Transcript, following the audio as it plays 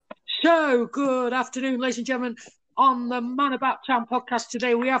So, good afternoon, ladies and gentlemen. On the Man About Town podcast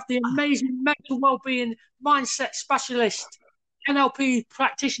today, we have the amazing Mental Wellbeing Mindset Specialist, NLP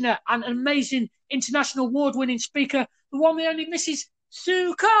Practioner, and an amazing international award-winning speaker, the one, the only Mrs.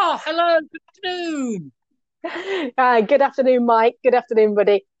 Sue Carr. Hello, good afternoon. Good afternoon, Mike. Good afternoon,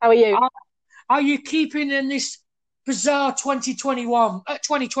 buddy. How are you? Are you keeping in this bizarre 2020?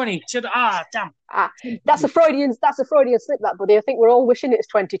 Damn. Ah, that's a Freudian slip, that, buddy. I think we're all wishing it's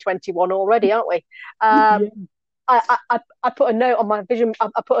 2021 already, aren't we? Yeah. I put a note on my vision.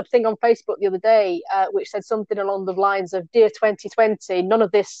 I put a thing on Facebook the other day, which said something along the lines of, "Dear 2020, none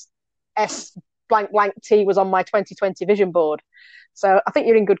of this S blank blank T was on my 2020 vision board." So I think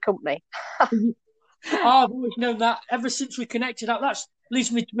you're in good company. I've always known that ever since we connected. That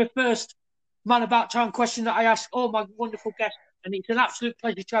leads me to my first Man About Town question that I ask all my wonderful guests, and it's an absolute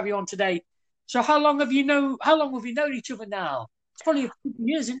pleasure to have you on today. So, how long have you known each other now? It's probably a few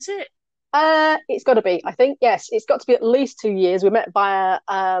years, isn't it? It's got to be. I think yes, it's got to be at least 2 years. We met via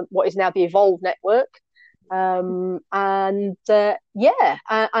what is now the Evolve Network, and I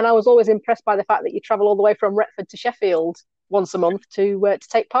was always impressed by the fact that you travel all the way from Retford to Sheffield once a month to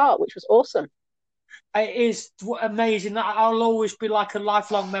take part, which was awesome. It is amazing. I'll always be like a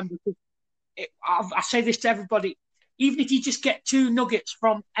lifelong member. I say this to everybody. Even if you just get two nuggets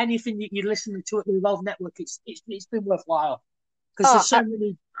from anything that you're listening to at the Evolve Network, it's been worthwhile. Because Oh, there's so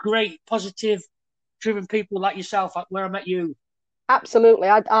many great, positive, driven people like yourself where I met you. absolutely.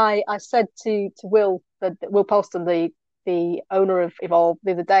 I said to Will, Will Polston, the owner of Evolve,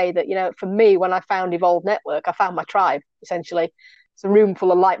 the other day, that for me, when I found Evolve Network, I found my tribe. Essentially, it's a room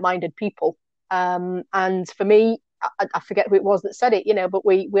full of like-minded people. And for me, I forget who it was that said it, but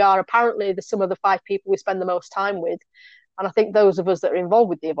we are apparently the sum of the five people we spend the most time with. And I think those of us that are involved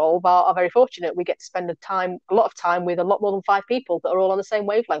with the Evolve are very fortunate. We get to spend a lot of time with a lot more than five people that are all on the same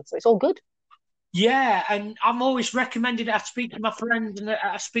wavelength. So it's all good. Yeah, and I'm always recommending it. I speak to my friends and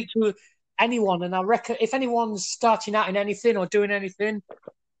I speak to anyone, and if anyone's starting out in anything or doing anything,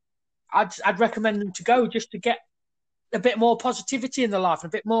 I'd recommend them to go just to get a bit more positivity in their life, a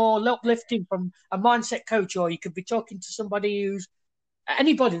bit more uplifting from a mindset coach, or you could be talking to somebody who's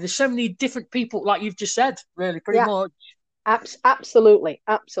anybody. There's so many different people, like you've just said, really, pretty Yeah, much. absolutely,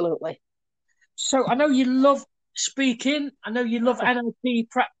 absolutely. So I know you love speaking. I know you love NLP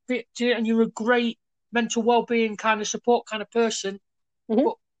practice, and you're a great mental well-being kind of support kind of person. Mm-hmm.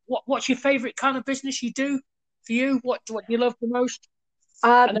 But what's your favourite kind of business you do for you? What do you love the most?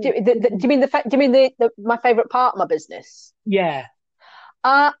 I know. Do you mean my favorite part of my business? Yeah.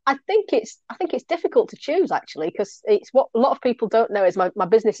 I think it's difficult to choose, actually, because it's what a lot of people don't know is my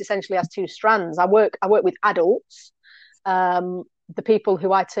business essentially has two strands. I work with adults, um, the people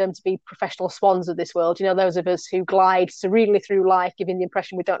who I term to be professional swans of this world. Those of us who glide serenely through life, giving the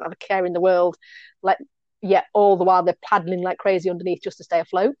impression we don't have a care in the world, like yet all the while they're paddling like crazy underneath just to stay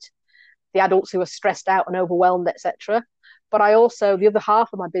afloat. The adults who are stressed out and overwhelmed, etc. But I also, the other half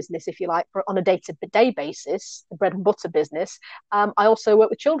of my business, if you like, on a day-to-day basis, the bread and butter business, I also work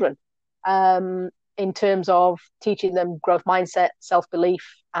with children in terms of teaching them growth mindset, self-belief,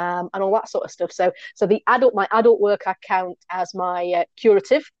 and all that sort of stuff. So my adult work I count as my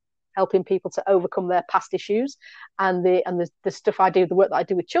curative, helping people to overcome their past issues, and the stuff I do, the work that I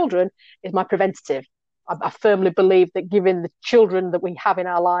do with children, is my preventative. I firmly believe that giving the children that we have in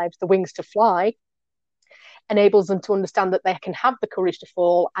our lives the wings to fly enables them to understand that they can have the courage to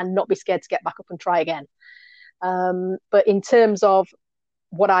fall and not be scared to get back up and try again. But in terms of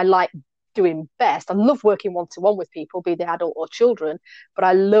what I like doing best, I love working one-to-one with people, be they adult or children, but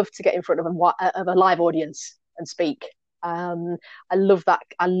I love to get in front of a live audience and speak. I love that.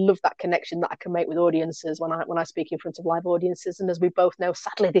 I love that connection that I can make with audiences when I speak in front of live audiences. And as we both know,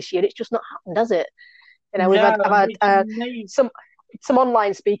 sadly this year it's just not happened, does it? No, I've had it's amazing. some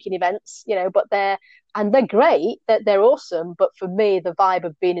online speaking events, but they're great, they're awesome. But for me, the vibe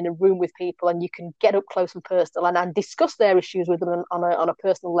of being in a room with people and you can get up close and personal and discuss their issues with them on a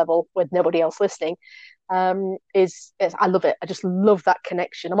personal level with nobody else listening, is I love it. I just love that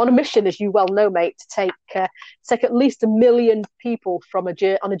connection. I'm on a mission, as you well know, mate, to take at least 1 million people on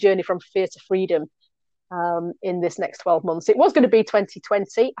a journey from fear to freedom. In this next 12 months, it was going to be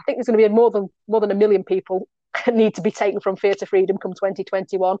 2020. I think there's going to be more than 1 million people need to be taken from fear to freedom come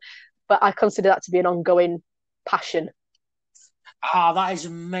 2021. But I consider that to be an ongoing passion. That is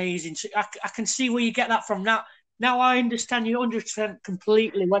amazing. So I can see where you get that from. Now I understand you 100%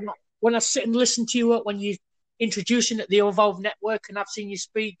 completely. When I sit and listen to you when you're introducing at the Evolve Network and I've seen you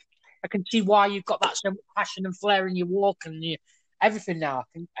speak, I can see why you've got that so much passion and flair in your walk and everything now.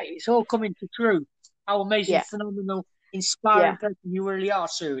 It's all coming to true. How amazing, Yeah, phenomenal. inspiring Yeah. person you really are,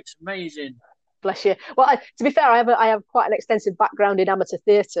 Sue. It's amazing. Bless you. Well, to be fair, I have quite an extensive background in amateur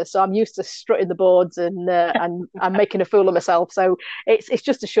theatre, so I'm used to strutting the boards and making a fool of myself. So it's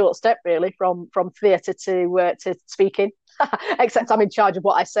just a short step really from theatre to speaking. Except I'm in charge of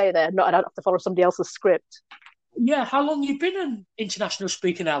what I say there. Not I don't have to follow somebody else's script. Yeah, how long you been an international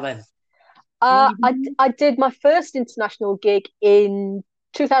speaker now then? How long you been doing I did my first international gig in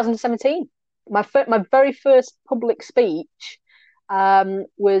 2017. My very first public speech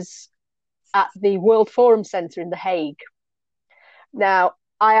was at the World Forum Centre in The Hague. Now,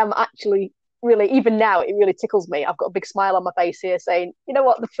 I am actually really, even now, it really tickles me. I've got a big smile on my face here saying, you know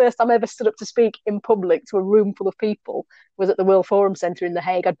what, the first time I ever stood up to speak in public to a room full of people was at the World Forum Centre in The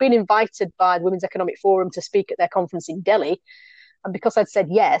Hague. I'd been invited by the Women's Economic Forum to speak at their conference in Delhi. And because I'd said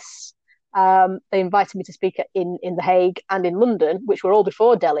yes, they invited me to speak in The Hague and in London, which were all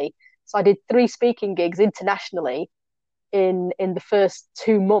before Delhi. So I did 3 speaking gigs internationally in the first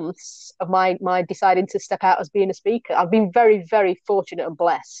 2 months of my deciding to step out as being a speaker. I've been very, very fortunate and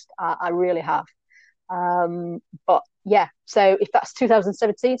blessed. I really have. But yeah, so if that's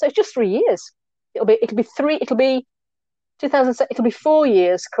 2017, so it's just 3 years. It'll be 2000. It'll be 4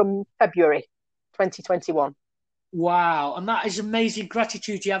 years come February 2021. Wow, and that is amazing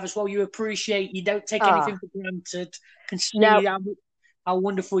gratitude you have as well. You appreciate, you don't take anything Ah, for granted. Can see now how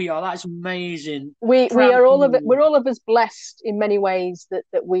wonderful you are. That is amazing. we Proud are to all of it. know We're all of us blessed in many ways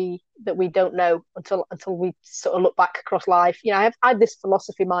that we don't know until we sort of look back across life. I had this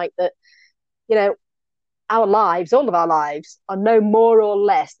philosophy, Mike, that you know our lives, all of our lives, are no more or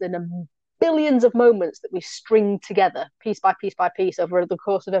less than billions of moments that we string together piece by piece by piece over the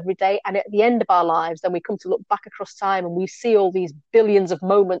course of every day. And at the end of our lives, then we come to look back across time and we see all these billions of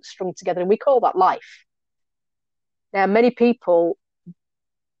moments strung together, and we call that life. Now, many people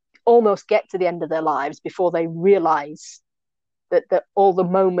almost get to the end of their lives before they realize that all the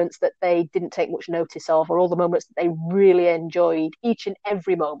moments that they didn't take much notice of, or all the moments that they really enjoyed, each and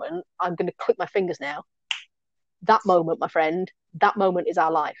every moment, I'm going to click my fingers now. That moment, my friend, that moment is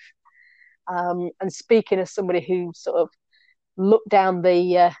our life. And speaking as somebody who sort of looked down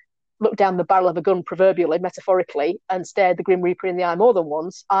the barrel of a gun, proverbially, metaphorically, and stared the Grim Reaper in the eye more than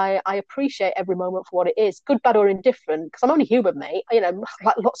once, I appreciate every moment for what it is, good, bad, or indifferent, because I'm only human, mate.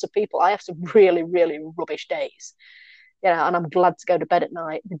 Like lots of people, I have some really, really rubbish days. And I'm glad to go to bed at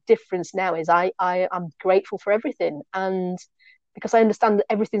night. The difference now is I'm grateful for everything, and because I understand that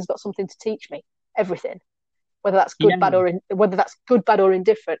everything's got something to teach me, everything, whether that's you. good, bad, or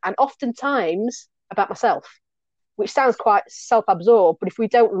indifferent, and oftentimes about myself, which sounds quite self-absorbed, but if we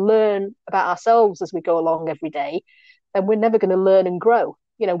don't learn about ourselves as we go along every day, then we're never going to learn and grow.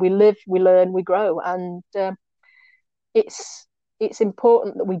 We live, we learn, we grow, and it's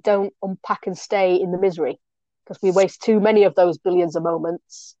important that we don't unpack and stay in the misery, because we waste too many of those billions of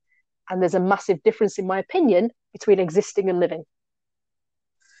moments, and there's a massive difference, in my opinion, between existing and living.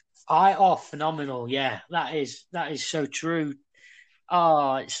 Phenomenal. Yeah, that is so true.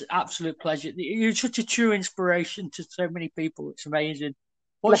 Oh, it's an absolute pleasure. You're such a true inspiration to so many people. It's amazing.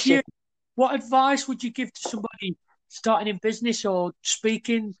 What's Bless you. your what advice would you give to somebody starting in business or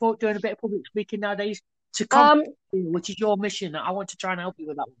speaking, doing a bit of public speaking nowadays to come, um which is your mission? I want to try and help you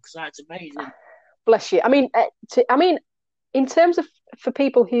with that one because that's amazing. Bless you. In terms of, for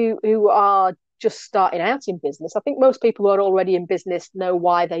people who are just starting out in business, I think most people who are already in business know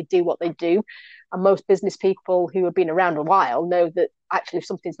why they do what they do, and most business people who have been around a while know that actually if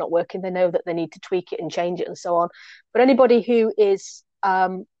something's not working, they know that they need to tweak it and change it and so on. But anybody who is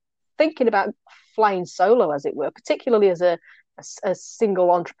thinking about flying solo, as it were, particularly as a single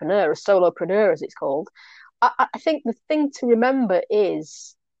entrepreneur, a solopreneur as it's called, I think the thing to remember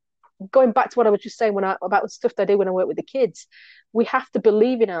is, going back to what I was just saying about the stuff I do when I work with the kids, we have to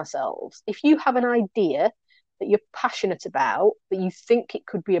believe in ourselves. If you have an idea that you're passionate about, that you think it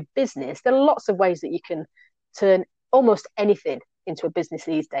could be a business, there are lots of ways that you can turn almost anything into a business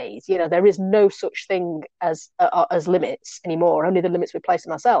these days. There is no such thing as limits anymore, only the limits we place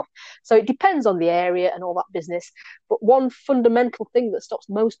on ourselves. So it depends on the area and all that business. But one fundamental thing that stops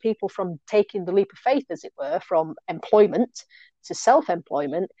most people from taking the leap of faith, as it were, from employment to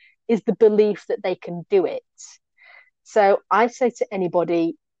self-employment, is the belief that they can do it. So I say to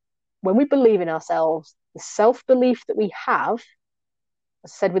anybody, when we believe in ourselves, the self-belief that we have,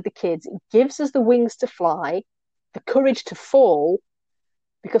 as I said with the kids, it gives us the wings to fly, the courage to fall,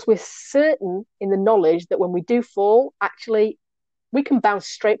 because we're certain in the knowledge that when we do fall, actually, we can bounce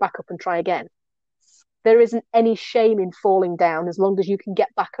straight back up and try again. There isn't any shame in falling down as long as you can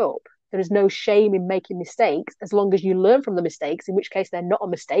get back up. There is no shame in making mistakes as long as you learn from the mistakes, in which case they're not a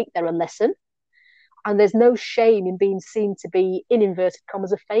mistake, they're a lesson. And there's no shame in being seen to be, in inverted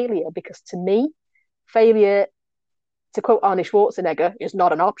commas, a failure, because to me, failure, to quote Arnie Schwarzenegger, is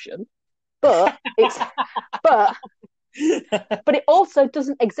not an option. But it's but but it also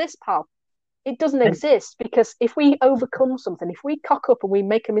doesn't exist, pal. It doesn't exist, because if we overcome something, if we cock up and we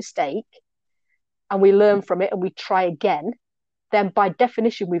make a mistake and we learn from it and we try again, then by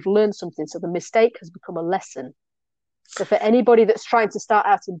definition we've learned something. So the mistake has become a lesson. So for anybody that's trying to start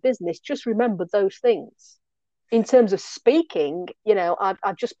out in business, just remember those things. In terms of speaking,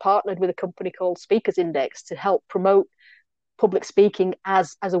 I've just partnered with a company called Speakers Index to help promote public speaking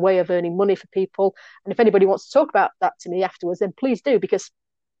as a way of earning money for people. And if anybody wants to talk about that to me afterwards, then please do, because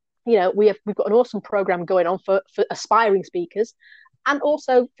we've got an awesome program going on for aspiring speakers, and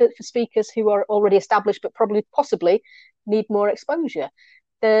also for speakers who are already established but possibly need more exposure.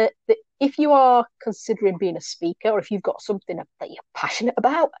 If you are considering being a speaker, or if you've got something that you're passionate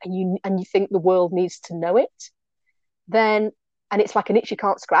about and you think the world needs to know it, then, and it's like an itch you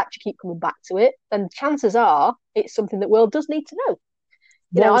can't scratch, you keep coming back to it, then chances are it's something that world does need to know.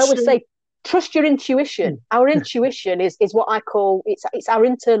 I always say, trust your intuition. Our intuition is what I call, it's our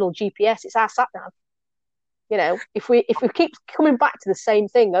internal GPS. It's our sat nav. If we keep coming back to the same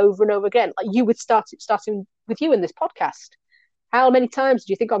thing over and over again, like you would starting with you in this podcast. How many times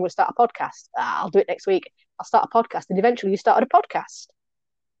do you think I'm going to start a podcast? I'll do it next week. I'll start a podcast, and eventually you started a podcast.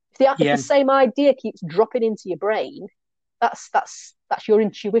 If the same idea keeps dropping into your brain, that's your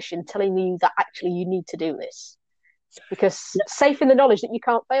intuition telling you that actually you need to do this. Because safe in the knowledge that you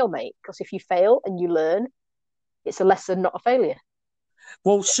can't fail, mate. Because if you fail and you learn, it's a lesson, not a failure.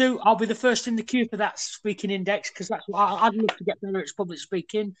 Well, Sue, I'll be the first in the queue for that speaking index, because that's what I'd love to get better at public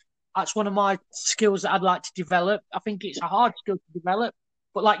speaking. That's one of my skills that I'd like to develop. I think it's a hard skill to develop,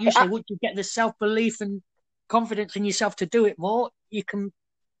 but like you say, once you get the self-belief and confidence in yourself to do it more, you can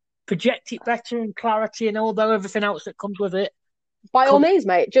project it better, and clarity, and although everything else that comes with it. By all means,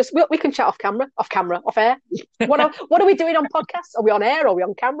 mate. Just we can chat off air. What are we doing on podcasts? Are we on air? Are we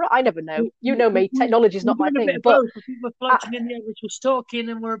on camera? I never know. You know me. Technology is not my thing. But I think we're floating in the air, we're talking,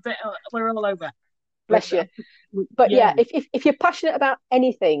 and we're all over. Bless you. But yeah, if you're passionate about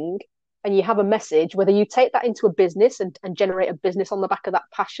anything and you have a message, whether you take that into a business and generate a business on the back of that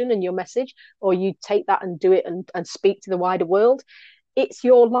passion and your message, or you take that and do it and speak to the wider world, it's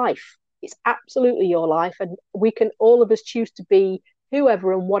your life. It's absolutely your life, and we can, all of us, choose to be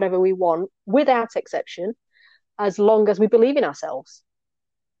whoever and whatever we want, without exception, as long as we believe in ourselves.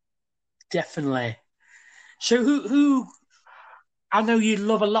 Definitely. So who I know you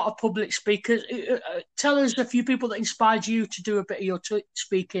love a lot of public speakers. Tell us a few people that inspired you to do a bit of your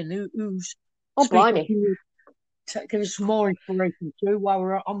speaking. Who's blimey. Give us some more inspiration too while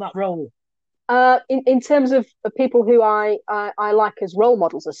we're on that roll. In terms of people who I like as role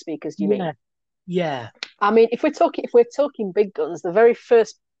models as speakers, do you mean? Yeah. I mean, if we're talking big guns, the very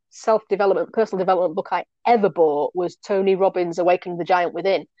first personal development book I ever bought was Tony Robbins' Awakening the Giant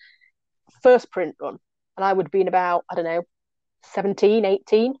Within. First print run. And I would have been about, 17,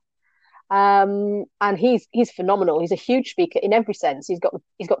 18. And he's phenomenal. He's a huge speaker in every sense. He's got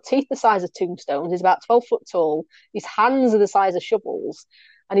teeth the size of tombstones. He's about 12 foot tall. His hands are the size of shovels.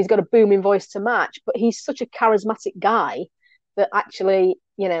 And he's got a booming voice to match, but he's such a charismatic guy that actually,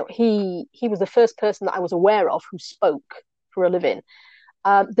 he was the first person that I was aware of who spoke for a living.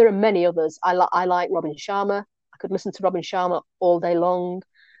 There are many others. I like Robin Sharma. I could listen to Robin Sharma all day long.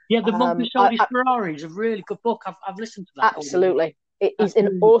 Yeah, the Monkey Sold His Ferrari is a really good book. I've listened to that. Absolutely. He's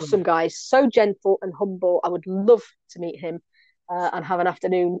an awesome guy. So gentle and humble. I would love to meet him and have an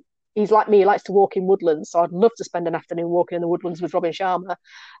afternoon. He's like me, he likes to walk in woodlands, so I'd love to spend an afternoon walking in the woodlands with Robin Sharma.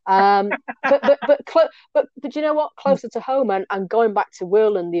 But you know what? Closer to home and going back to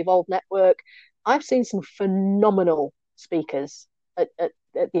Will and the Evolve Network, I've seen some phenomenal speakers at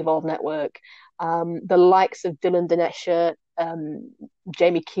the Evolve Network. The likes of Dylan Dinesha,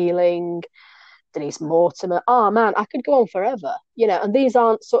 Jamie Keeling, Denise Mortimer. Oh man, I could go on forever. And these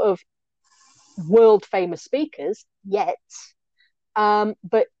aren't sort of world famous speakers yet.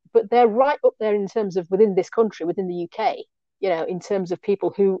 But they're right up there in terms of within this country, within the UK, in terms of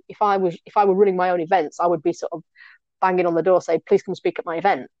people who, if I were running my own events, I would be sort of banging on the door, saying, please come speak at my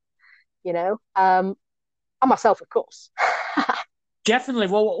event, and myself, of course. Definitely.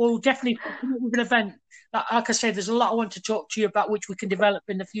 Well, we'll definitely with an event. Like I say, there's a lot I want to talk to you about, which we can develop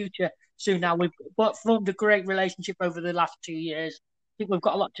in the future soon. Now, we've formed a great relationship over the last 2 years. I think we've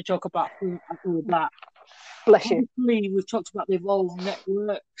got a lot to talk about with that. Bless you. Obviously, we've talked about the Evolve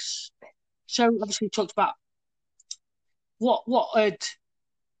Networks. So, obviously, we talked about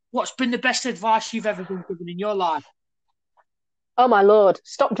what's been the best advice you've ever been given in your life? Oh, my Lord.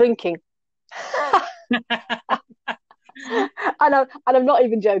 Stop drinking. And I'm not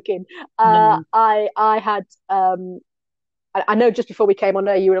even joking. No. I had I know just before we came on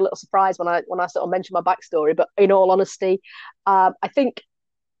there, you were a little surprised when I sort of mentioned my backstory. But in all honesty, I think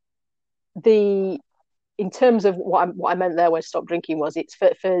the in terms of what I meant there when stop drinking was it's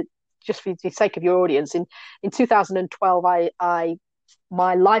for just for the sake of your audience. In 2012, I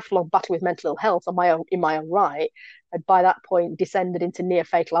my lifelong battle with mental ill health on my own in my own right had by that point descended into near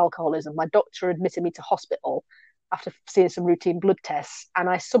fatal alcoholism. My doctor admitted me to hospital after seeing some routine blood tests, and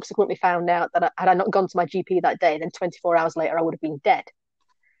I subsequently found out that had I not gone to my GP that day, then 24 hours later I would have been dead.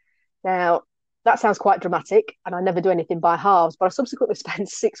 Now that sounds quite dramatic, and I never do anything by halves, but I subsequently spent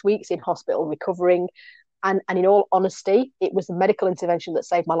 6 weeks in hospital recovering. And in all honesty, it was the medical intervention that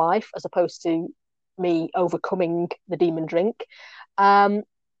saved my life as opposed to me overcoming the demon drink. Um,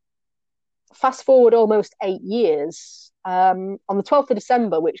 Fast forward almost 8 years, on the 12th of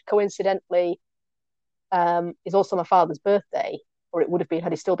December, which coincidentally is also my father's birthday, or it would have been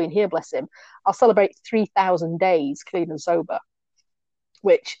had he still been here, bless him, I'll celebrate 3,000 days clean and sober,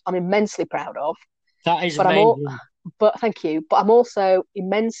 which I'm immensely proud of. That is But I'm all, amazing. but thank you. But I'm also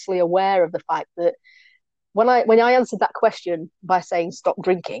immensely aware of the fact that when I answered that question by saying stop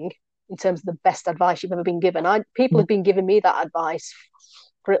drinking in terms of the best advice you've ever been given, people had been giving me that advice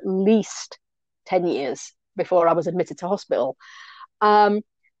for at least 10 years before I was admitted to hospital. Um,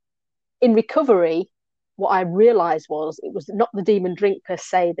 in recovery, what I realized was it was not the demon drink per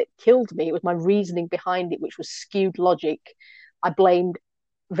se that killed me, it was my reasoning behind it, which was skewed logic. I blamed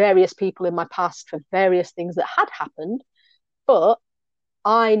various people in my past for various things that had happened, but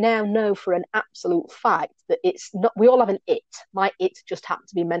I now know for an absolute fact that it's not, we all have an it. My it just happened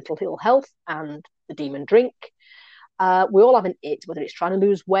to be mental ill health and the demon drink. We all have an it, whether it's trying to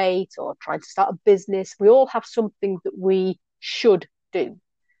lose weight or trying to start a business. We all have something that we should do.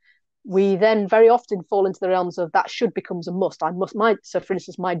 We then very often fall into the realms of that should becomes a must. I must, so for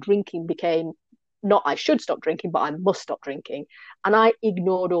instance, my drinking became not I should stop drinking, but I must stop drinking. And I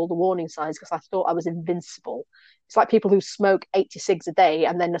ignored all the warning signs because I thought I was invincible. It's like people who smoke 80 cigs a day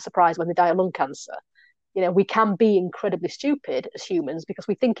and then are surprised when they die of lung cancer. You know, we can be incredibly stupid as humans because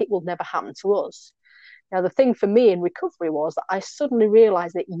we think it will never happen to us. Now, the thing for me in recovery was that I suddenly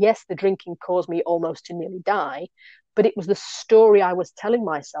realized that, yes, the drinking caused me almost to nearly die, but it was the story I was telling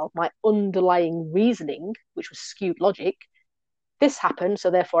myself, my underlying reasoning, which was skewed logic. This happened,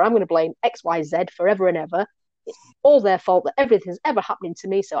 so therefore I'm going to blame X, Y, Z forever and ever. It's all their fault that everything's ever happening to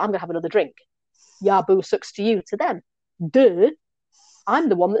me, so I'm going to have another drink. Yaboo, sucks to you, to them. Duh, I'm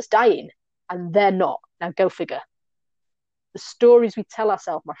the one that's dying, and they're not. Now go figure. The stories we tell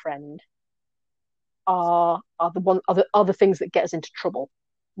ourselves, my friend, are the things that get us into trouble,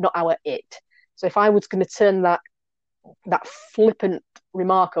 not our it. So if I was going to turn that flippant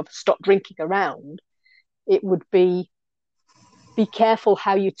remark of stop drinking around, it would be careful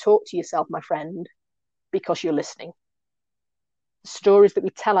how you talk to yourself, my friend, because you're listening. The stories that we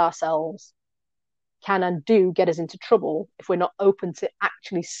tell ourselves can and do get us into trouble if we're not open to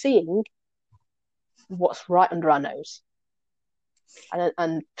actually seeing what's right under our nose.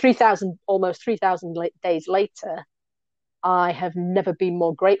 And 3,000, almost 3,000 days later, I have never been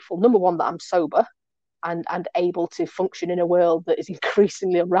more grateful. Number one, that I'm sober and able to function in a world that is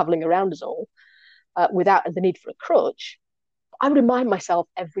increasingly unraveling around us all without the need for a crutch. I remind myself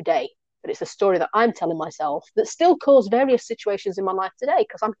every day that it's a story that I'm telling myself that still cause various situations in my life today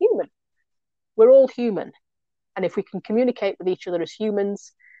because I'm human. We're all human. And if we can communicate with each other as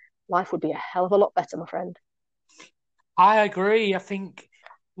humans, life would be a hell of a lot better, my friend. I agree. I think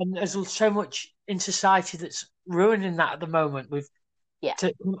and there's so much in society that's ruining that at the moment. With Yeah.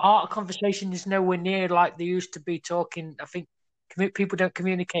 Art conversation is nowhere near like they used to be talking. I think people don't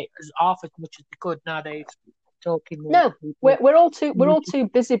communicate as half as much as they could nowadays. Talking with No, people. we're all too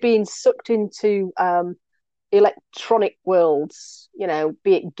busy being sucked into electronic worlds, you know,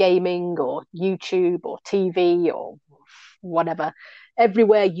 be it gaming or YouTube or TV or whatever.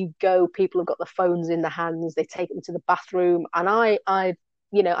 Everywhere you go, people have got their phones in their hands. They take them to the bathroom, and and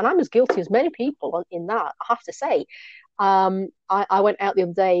I'm as guilty as many people in that. I have to say, I went out the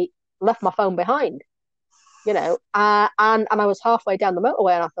other day, left my phone behind, and I was halfway down the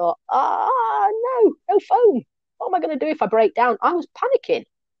motorway, and I thought, no phone. What am I going to do if I break down? I was panicking.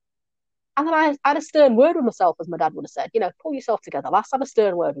 And then I had a stern word with myself, as my dad would have said, pull yourself together, lass, have a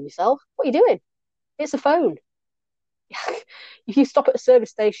stern word with yourself. What are you doing? It's a phone. If you stop at a service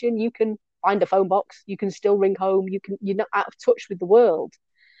station, you can find a phone box. You can still ring home. You're not out of touch with the world.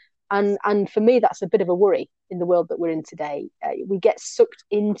 And for me, that's a bit of a worry in the world that we're in today. We get sucked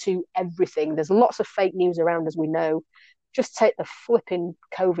into everything. There's lots of fake news around, as we know. just take the flipping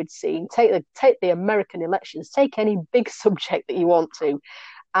COVID scene, take the American elections, take any big subject that you want to,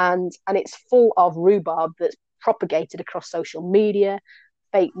 and it's full of rhubarb that's propagated across social media,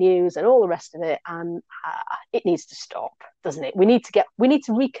 fake news, and all the rest of it. And it needs to stop, doesn't it? We need to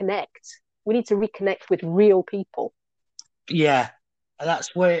reconnect. We need to reconnect with real people. Yeah,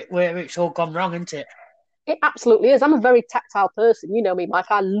 that's where it's all gone wrong, isn't it? It absolutely is. I'm a very tactile person. You know me, Mike.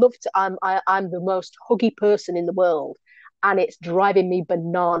 I'm the most huggy person in the world, and it's driving me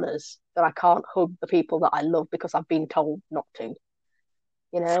bananas that I can't hug the people that I love because I've been told not to.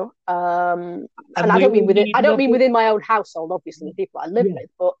 You know, and And I we don't mean all within need another. my own household, obviously, the people I live Yeah, with,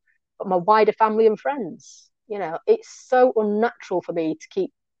 but my wider family and friends. You know, it's so unnatural for me to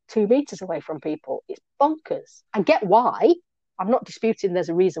keep 2 meters away from people. It's bonkers. I get why. I'm not disputing there's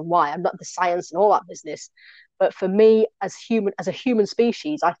a reason why. I'm not the science and all that business. But for me, as a human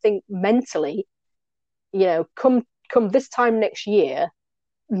species, I think mentally, you know, come this time next year,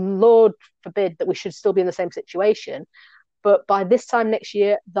 Lord forbid that we should still be in the same situation. But by this time next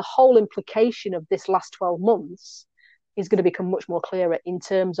year, the whole implication of this last 12 months is going to become much more clearer in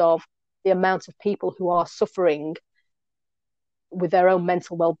terms of the amount of people who are suffering with their own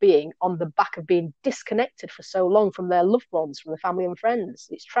mental well-being on the back of being disconnected for so long from their loved ones, from their family and friends.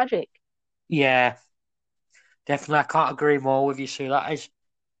 It's tragic. yeah, definitely. I can't agree more with you, Sue. That is,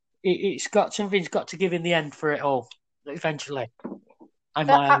 something's got to give in the end for it all, eventually. In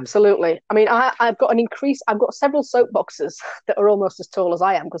my eyes. Absolutely. I mean, I've got several soapboxes that are almost as tall as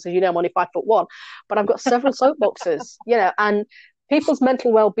I am, because as you know, I'm only 5'1", but I've got several soapboxes, you know, and people's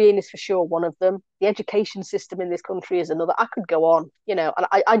mental well-being is for sure one of them. The education system in this country is another. I could go on, you know, and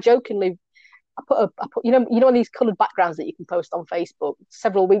I jokingly, I put, you know, on these coloured backgrounds that you can post on Facebook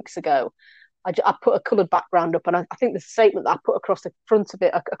several weeks ago. I put a coloured background up, and I think the statement that I put across the front of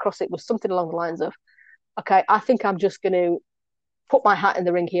it, across it, was something along the lines of, okay, I think I'm just going to put my hat in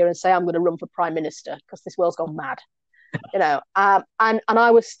the ring here and say I'm going to run for prime minister because this world's gone mad, you know. And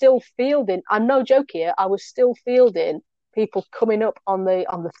I was still fielding. I'm no joke here. I was still fielding people coming up on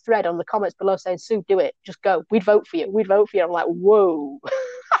the thread, on the comments below, saying, "Sue, do it. Just go. We'd vote for you. We'd vote for you." I'm like, whoa.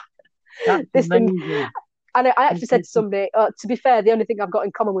 That's This thing. amazing. And I actually said to somebody, to be fair, the only thing I've got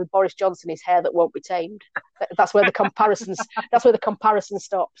in common with Boris Johnson is hair that won't be tamed. That's where the comparisons. That's where the comparison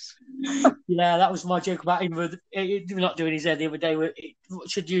stops. Yeah, that was my joke about him not doing his hair the other day. He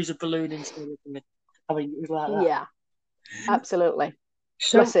should use a balloon instead of something. I mean, it was like that. Yeah, absolutely.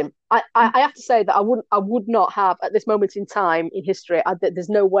 So, Bless him. I have to say that I would not have, at this moment in time in history, there's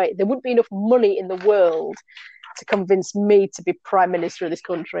no way, there wouldn't be enough money in the world to convince me to be prime minister of this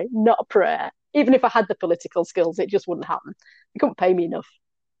country. Not a prayer. Even if I had the political skills, it just wouldn't happen. They couldn't pay me enough.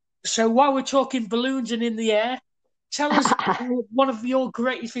 so while we're talking balloons and in the air, tell us one of your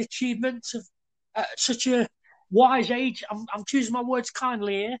greatest achievements of such a wise age. I'm choosing my words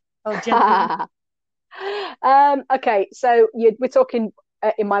kindly here. Oh, gentlemen. Okay, so we're talking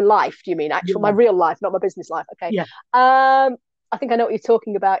in my life, do you mean? Actual, my Yeah. real life, not my business life. Okay. Yeah. I think I know what you're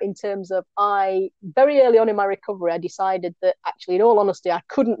talking about in terms of, I very early on in my recovery, I decided that actually, in all honesty, I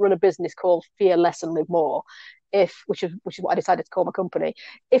couldn't run a business called Fear Less and Live More, which is what I decided to call my company,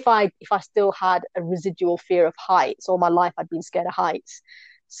 if I still had a residual fear of heights. All my life I'd been scared of heights.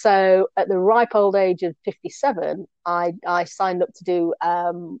 So at the ripe old age of 57, I signed up to do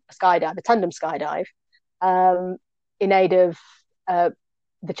a skydive, a tandem skydive, in aid of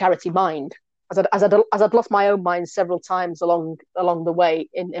the charity Mind, as I'd lost my own mind several times along the way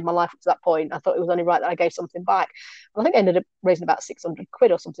in my life up to that point. I thought it was only right that I gave something back. And I think I ended up raising about 600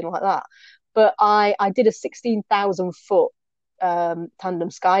 quid or something like that. But I did a 16,000 foot tandem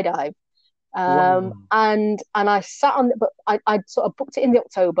skydive. Wow. And I sat on, but I sort of booked it in the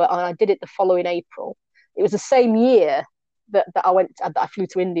October, and I did it the following April. It was the same year that I flew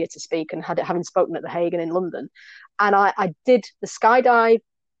to India to speak, and having spoken at the Hague and in London. And I did the skydive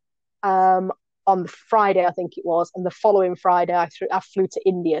on the Friday, I think it was, and the following Friday I flew to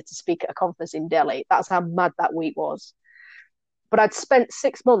India to speak at a conference in Delhi. That's how mad that week was. But I'd spent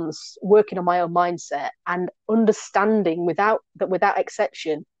 6 months working on my own mindset and understanding without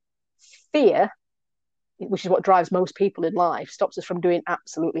exception, fear, which is what drives most people in life, stops us from doing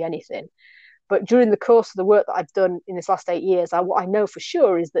absolutely anything. But during the course of the work that I've done in this last 8 years, what I know for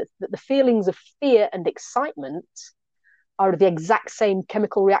sure is that the feelings of fear and excitement are the exact same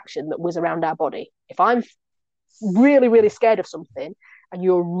chemical reaction that was around our body. If I'm really, really scared of something and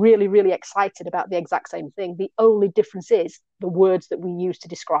you're really, really excited about the exact same thing, the only difference is the words that we use to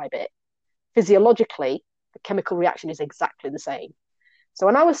describe it. Physiologically, the chemical reaction is exactly the same. So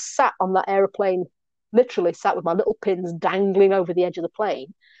when I was sat on that aeroplane, literally sat with my little pins dangling over the edge of the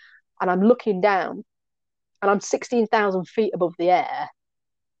plane, and I'm looking down, and I'm 16,000 feet above the air,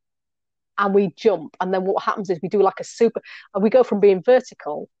 and we jump. And then what happens is we do like and we go from being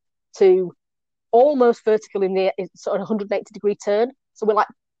vertical to almost vertical in the sort of 180-degree turn. So we're like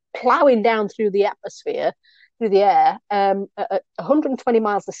plowing down through the atmosphere, through the air, at 120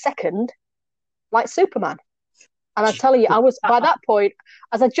 miles a second, like Superman. And I tell you, I was, by that point,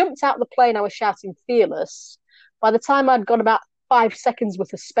 as I jumped out of the plane, I was shouting fearless. By the time I'd gone about 5 seconds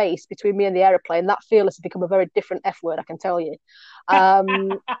worth of space between me and the aeroplane, that fearless had become a very different F word, I can tell you.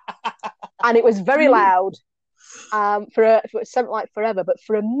 And it was very loud for something like forever. But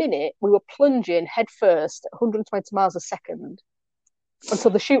for a minute, we were plunging head first at 120 miles a second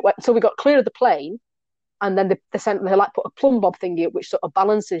until the chute went, until we got clear of the plane. And then they like put a plumb bob thingy which sort of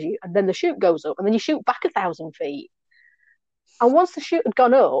balances you, and then the chute goes up, and then you shoot back 1,000 feet. And once the chute had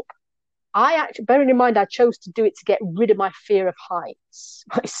gone up, I actually, bearing in mind I chose to do it to get rid of my fear of heights.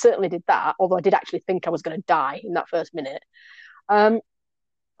 I certainly did that, although I did actually think I was going to die in that first minute. But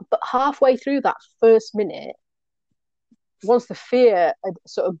halfway through that first minute, once the fear had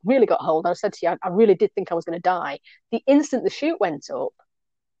sort of really got hold, I said to you, I really did think I was going to die. The instant the chute went up,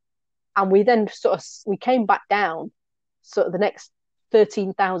 and we then we came back down sort of the next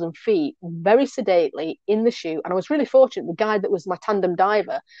 13,000 feet very sedately in the chute. And I was really fortunate. The guy that was my tandem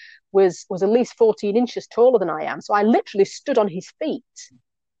diver was at least 14 inches taller than I am. So I literally stood on his feet.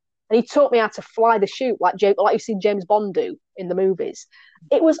 And he taught me how to fly the chute like you've seen James Bond do in the movies.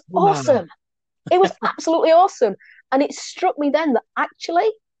 It was awesome. It was absolutely awesome. And it struck me then that actually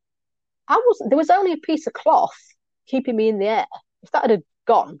there was only a piece of cloth keeping me in the air. If that had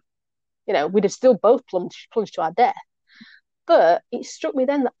gone, we'd have still both plunged to our death. But it struck me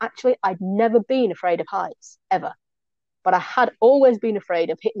then that actually I'd never been afraid of heights, ever. But I had always been afraid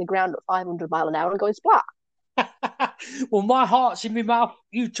of hitting the ground at 500 miles an hour and going splat. Well, my heart's in my mouth.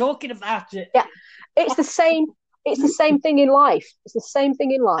 You talking about it? Yeah, it's the same. It's the same thing in life. It's the same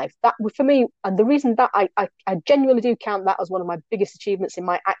thing in life. That for me, and the reason that I genuinely do count that as one of my biggest achievements in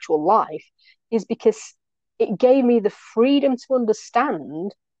my actual life is because it gave me the freedom to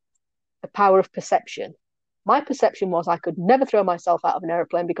understand the power of perception. My perception was I could never throw myself out of an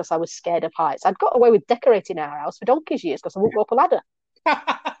aeroplane because I was scared of heights. I'd got away with decorating our house for donkey's years because I wouldn't go up a ladder.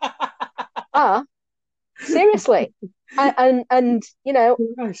 Seriously. And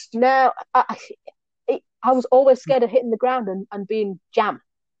now I was always scared of hitting the ground and being jammed.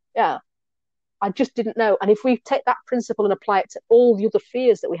 Yeah. I just didn't know. And if we take that principle and apply it to all the other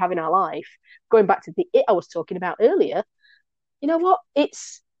fears that we have in our life, going back to the it I was talking about earlier, you know what?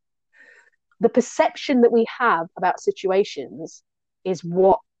 It's the perception that we have about situations is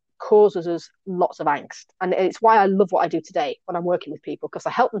what causes us lots of angst. And it's why I love what I do today when I'm working with people, because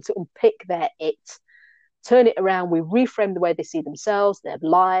I help them to unpick their it, turn it around. We reframe the way they see themselves, their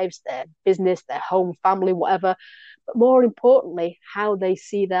lives, their business, their home, family, whatever. But more importantly, how they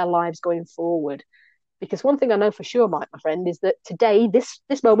see their lives going forward. Because one thing I know for sure, Mike, my friend, is that today, this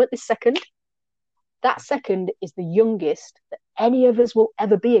moment, this second, that second is the youngest that any of us will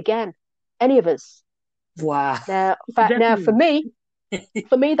ever be again. Any of us. Wow. Now, for me,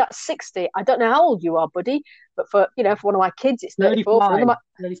 that's 60. I don't know how old you are, buddy, but for one of my kids, it's 34.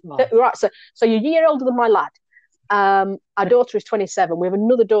 35. Right, so you're a year older than my lad. Our daughter is 27. We have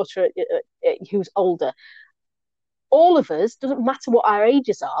another daughter who's older. All of us, doesn't matter what our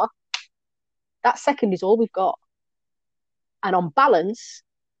ages are, that second is all we've got. And on balance,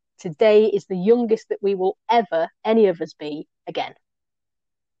 today is the youngest that we will ever, any of us, be again.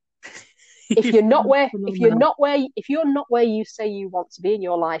 If you're not where you say you want to be in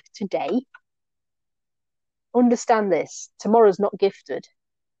your life today, understand this: tomorrow's not gifted.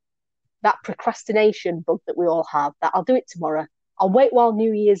 That procrastination bug that we all have, that I'll do it tomorrow, I'll wait while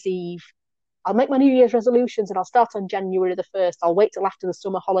New Year's Eve, I'll make my New Year's resolutions and I'll start on January the 1st, I'll wait till after the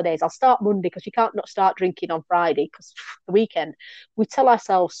summer holidays, I'll start Monday because you can't not start drinking on Friday because the weekend. We tell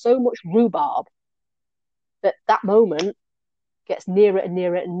ourselves so much rhubarb that moment gets nearer and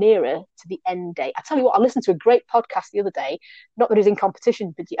nearer and nearer to the end date. I tell you what, I listened to a great podcast the other day, not that he's in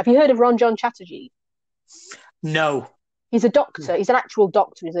competition, but have you heard of Ranjan Chatterjee? No. He's a doctor. He's an actual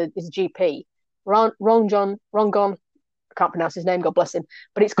doctor. He's a GP. Rangan, I can't pronounce his name, God bless him.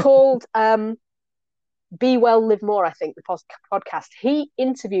 But it's called Be Well, Live More, I think, the podcast. He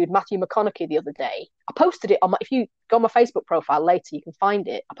interviewed Matthew McConaughey the other day. I posted it if you go on my Facebook profile later, you can find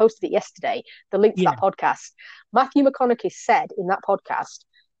it. I posted it yesterday, the link to that podcast. Matthew McConaughey said in that podcast,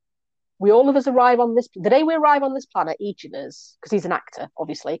 all of us arrive on the day we arrive on this planet, each of us, because he's an actor,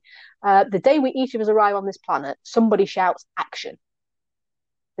 obviously, the day each of us arrive on this planet, somebody shouts action.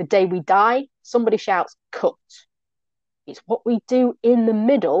 The day we die, somebody shouts cut. It's what we do in the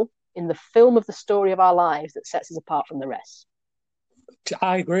middle in the film of the story of our lives that sets us apart from the rest.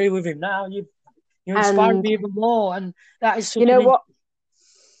 I agree with him now. You inspired And me even more, and that is such you know an. what?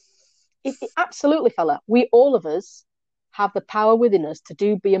 Absolutely, fella. We all of us have the power within us to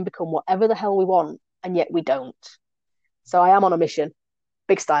do, be, and become whatever the hell we want, and yet we don't. So I am on a mission,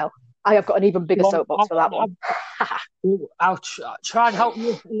 big style. I have got an even bigger Well, soapbox for that one. I'll try and help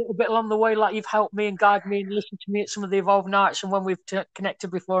you a little bit along the way, like you've helped me and guided me and listened to me at some of the Evolve nights and when we've connected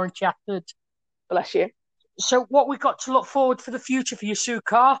before and chatted. Bless you. So, what we've got to look forward for the future for you, Sue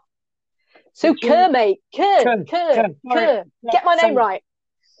Carr? So curr, mate. Curr. Get my name right.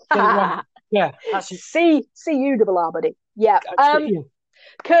 Yeah, that's it. C-U-R-R, buddy. Yeah.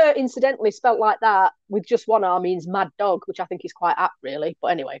 Curr, incidentally, spelt like that with just one R means mad dog, which I think is quite apt, really.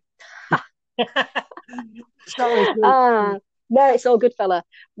 But anyway. Sorry. No, it's all good, fella.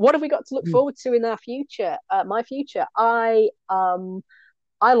 What have we got to look forward to in our future? My future. I'm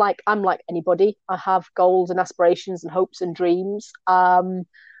like anybody. I have goals and aspirations and hopes and dreams. I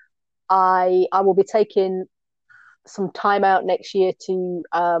will be taking some time out next year to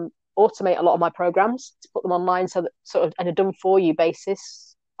automate a lot of my programs, to put them online so that sort of on a done for you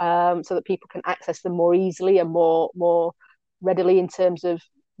basis, so that people can access them more easily and more readily in terms of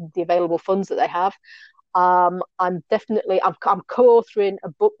the available funds that they have. I'm co-authoring a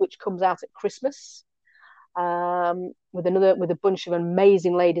book which comes out at Christmas with a bunch of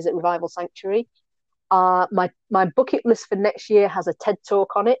amazing ladies at Revival Sanctuary. My bucket list for next year has a TED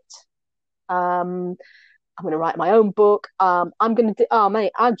talk on it. I'm going to write my own book. I'm going to do. Oh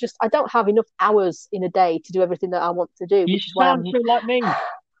mate, I don't have enough hours in a day to do everything that I want to do. You sound so like me.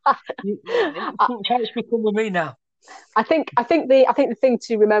 It's become with me now. I think the thing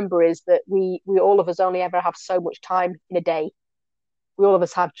to remember is that we all of us only ever have so much time in a day. We all of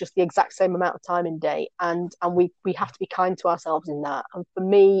us have just the exact same amount of time in a day, and we have to be kind to ourselves in that. And for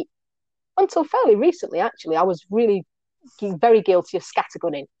me, until fairly recently, actually, I was really very guilty of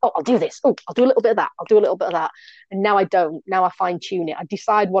scattergunning. Oh, I'll do this. Oh, I'll do a little bit of that. I'll do a little bit of that. And now I don't. Now I fine tune it. I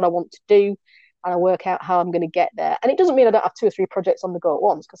decide what I want to do, and I work out how I'm going to get there. And it doesn't mean I don't have 2 or 3 projects on the go at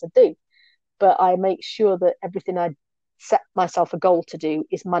once, because I do. But I make sure that everything I set myself a goal to do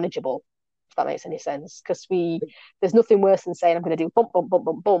is manageable, if that makes any sense. Because there's nothing worse than saying I'm going to do bump, bump, bump,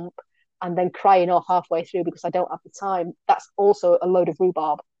 bump, bump, and then crying off halfway through because I don't have the time. That's also a load of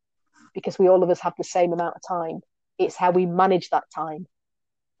rhubarb, because we all of us have the same amount of time. It's how we manage that time.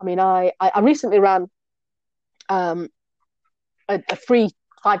 I mean, I recently ran a free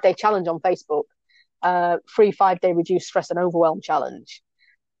 5-day challenge on Facebook, free 5-day reduce stress and overwhelm challenge,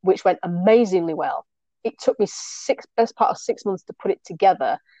 which went amazingly well. It took me best part of 6 months to put it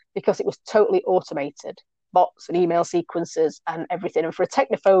together because it was totally automated, bots and email sequences and everything. And for a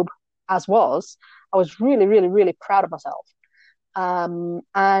technophobe as was, I was really, really, really proud of myself.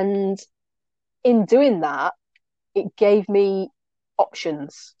 And in doing that, it gave me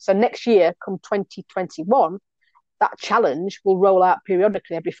options. So next year, come 2021, that challenge will roll out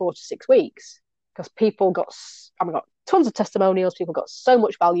periodically every 4 to 6 weeks, because people got tons of testimonials, people got so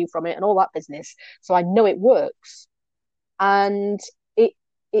much value from it and all that business. So I know it works. And it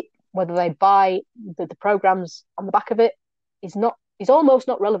whether they buy the programs on the back of it is almost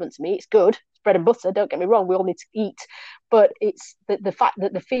not relevant to me. It's good. It's bread and butter. Don't get me wrong. We all need to eat. But it's the fact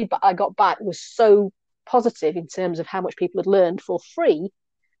that the feedback I got back was so positive in terms of how much people had learned for free,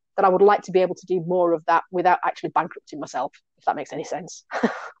 that I would like to be able to do more of that without actually bankrupting myself, if that makes any sense.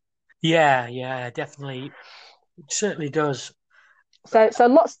 Yeah, definitely. It certainly does. So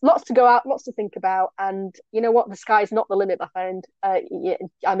lots to go out, lots to think about, and you know what? The sky's not the limit, my friend. Yeah,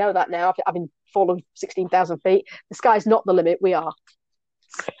 I know that now. Having fallen 16,000 feet, the sky's not the limit. We are.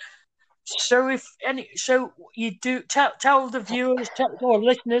 So you do tell the viewers, or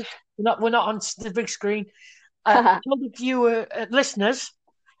listeners. We're not on the big screen. Tell the listeners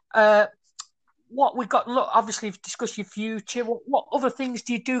what we've got. Look, obviously, we've discussed your future. What other things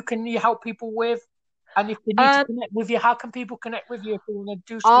do you do? Can you help people with? And if they need to connect with you, how can people connect with you if they want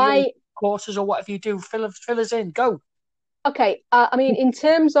to do some courses or whatever you do? Fill us in. Go. Okay. I mean, in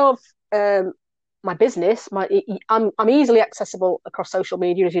terms of my business, I'm easily accessible across social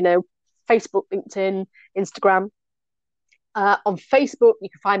media, as you know, Facebook, LinkedIn, Instagram. On Facebook, you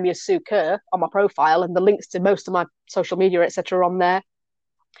can find me as Sue Curr on my profile, and the links to most of my social media, etc., are on there.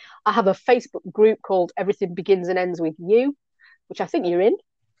 I have a Facebook group called Everything Begins and Ends with You, which I think you're in.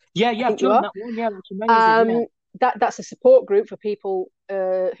 Yeah, I've joined that one. Yeah, that's amazing. That's a support group for people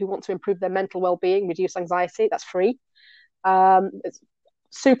who want to improve their mental well-being, reduce anxiety. That's free.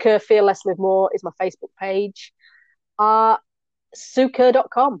 Sue Curr, Fear Less, Live More is my Facebook page.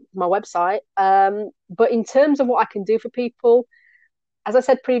 SueCurr.com is my website. But in terms of what I can do for people, as I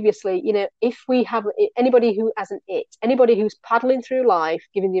said previously, if we have anybody who has anybody who's paddling through life,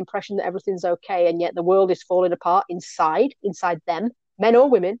 giving the impression that everything's okay, and yet the world is falling apart inside them, men or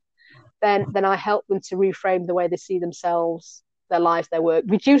women, then I help them to reframe the way they see themselves, their lives, their work,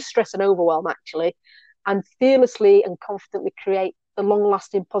 reduce stress and overwhelm, actually, and fearlessly and confidently create the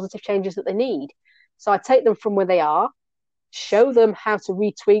long-lasting positive changes that they need. So I take them from where they are, show them how to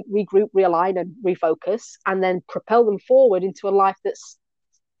retweak, regroup, realign, and refocus, and then propel them forward into a life that's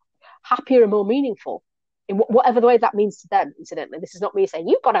happier and more meaningful in whatever the way that means to them. Incidentally, this is not me saying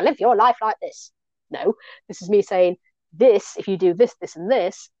you've got to live your life like this. No, this is me saying this, if you do this, this, and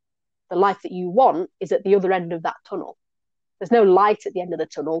this, the life that you want is at the other end of that tunnel. There's no light at the end of the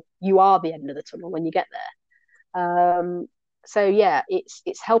tunnel. You are the end of the tunnel when you get there. So yeah,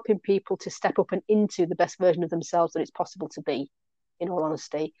 it's helping people to step up and into the best version of themselves that it's possible to be, in all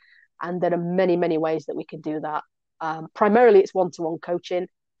honesty. And there are many, many ways that we can do that. Primarily, it's one-to-one coaching.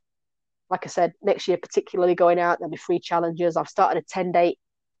 Like I said, next year, particularly going out, there'll be free challenges. I've started a 10-day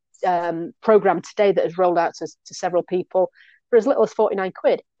program today that has rolled out to several people for as little as 49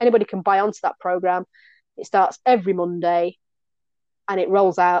 quid. Anybody can buy onto that program. It starts every Monday and it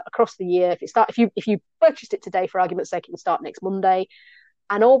rolls out across the year. If you purchased it today, for argument's sake, it will start next Monday.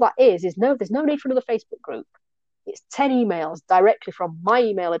 And all that is there's no need for another Facebook group. It's 10 emails directly from my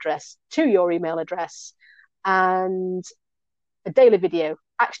email address to your email address, and a daily video,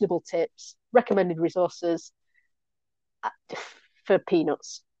 actionable tips, recommended resources for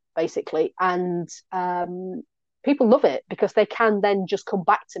peanuts, basically. And people love it because they can then just come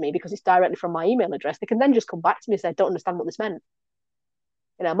back to me because it's directly from my email address. They can then just come back to me and say, I don't understand what this meant.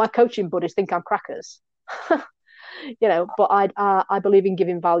 My coaching buddies think I'm crackers, but I believe in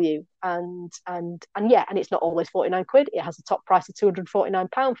giving value, and it's not always 49 quid. It has a top price of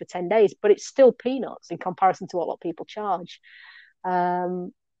 £249 for 10 days, but it's still peanuts in comparison to what a lot of people charge.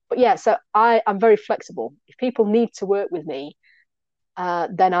 But yeah, so I'm very flexible. If people need to work with me,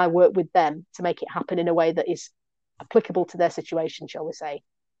 then I work with them to make it happen in a way that is applicable to their situation, shall we say.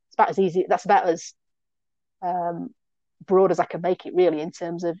 It's about as easy. That's about as broad as I can make it, really, in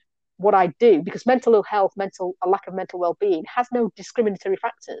terms of what I do, because mental ill health, a lack of mental well-being has no discriminatory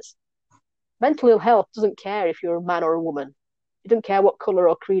factors. Mental ill health doesn't care if you're a man or a woman. It doesn't care what colour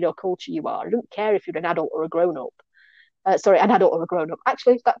or creed or culture you are. It doesn't care if you're an adult or a grown-up. An adult or a grown-up.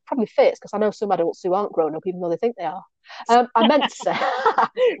 Actually, that probably fits, because I know some adults who aren't grown-up, even though they think they are. I meant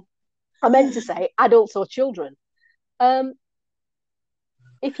to say adults or children.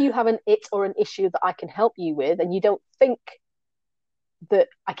 If you have an it or an issue that I can help you with, and you don't think that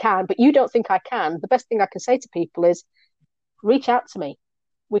I can, but you don't think I can, the best thing I can say to people is reach out to me.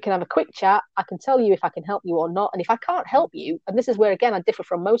 We can have a quick chat. I can tell you if I can help you or not. And if I can't help you, and this is where, again, I differ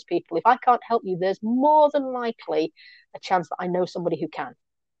from most people, if I can't help you, there's more than likely a chance that I know somebody who can.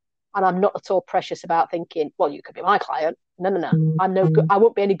 And I'm not at all precious about thinking, well, you could be my client. No. I'm no good. I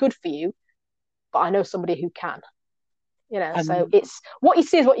won't be any good for you, but I know somebody who can. So it's what you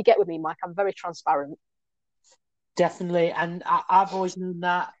see is what you get with me, Mike. I'm very transparent. Definitely. And I've always known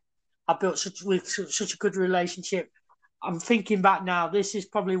that. I built such a good relationship. I'm thinking back now, this is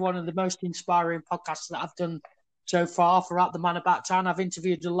probably one of the most inspiring podcasts that I've done so far throughout the Man About Town. I've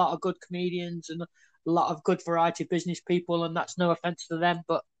interviewed a lot of good comedians and a lot of good variety business people, and that's no offense to them,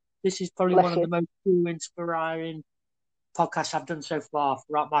 but this is probably one of the most inspiring podcasts I've done so far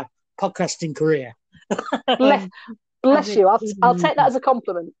throughout my podcasting career. Bless you. I'll take that as a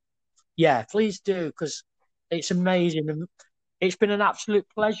compliment. Yeah, please do, because it's amazing. And it's been an absolute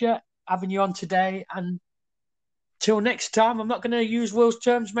pleasure having you on today. And till next time, I'm not going to use Will's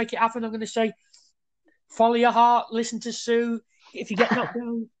terms, make it happen. I'm going to say, follow your heart, listen to Sue. If you get knocked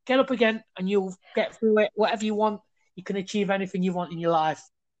down, get up again and you'll get through it. Whatever you want, you can achieve anything you want in your life.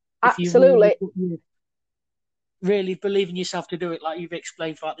 Absolutely. If you really believe in yourself to do it, like you've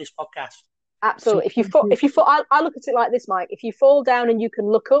explained throughout this podcast. Absolutely. So, if you fall, I look at it like this, Mike. If you fall down and you can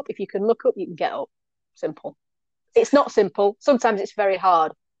look up, you can get up. Simple. It's not simple. Sometimes it's very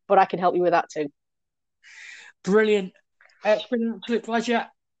hard, but I can help you with that too. Brilliant. It's been an absolute pleasure.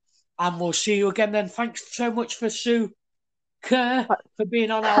 And we'll see you again then. Thanks so much for Sue Kerr for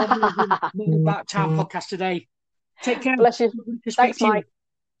being on our Man About Town podcast today. Take care. Bless you. Thanks, Mike.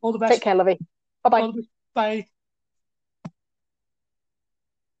 All the best. Take care, lovey. Bye-bye. Bye.